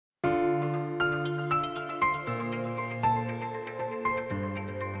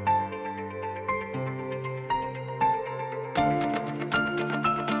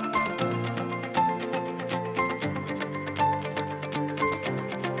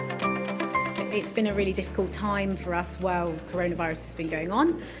It's been a really difficult time for us while coronavirus has been going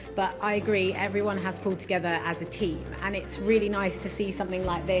on, but I agree everyone has pulled together as a team, and it's really nice to see something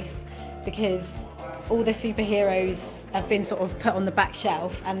like this because all the superheroes have been sort of put on the back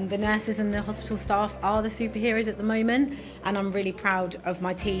shelf, and the nurses and the hospital staff are the superheroes at the moment, and I'm really proud of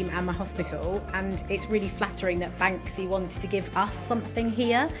my team and my hospital, and it's really flattering that Banksy wanted to give us something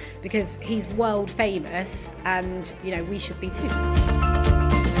here because he's world famous and, you know, we should be too.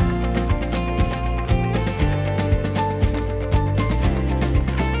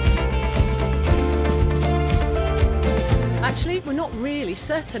 Actually, we're not really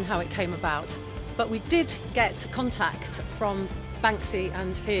certain how it came about, but we did get contact from Banksy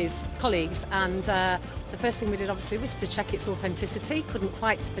and his colleagues, and the first thing we did obviously was to check its authenticity. Couldn't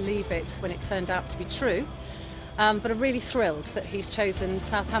quite believe it when it turned out to be true, but I'm really thrilled that he's chosen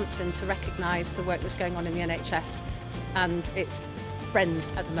Southampton to recognise the work that's going on in the NHS and its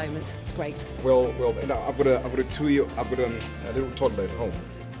friends at the moment. It's great. Well, and I've got a little toddler at home,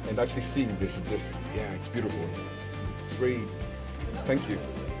 and actually seeing this is just, yeah, it's beautiful. It's very, thank you.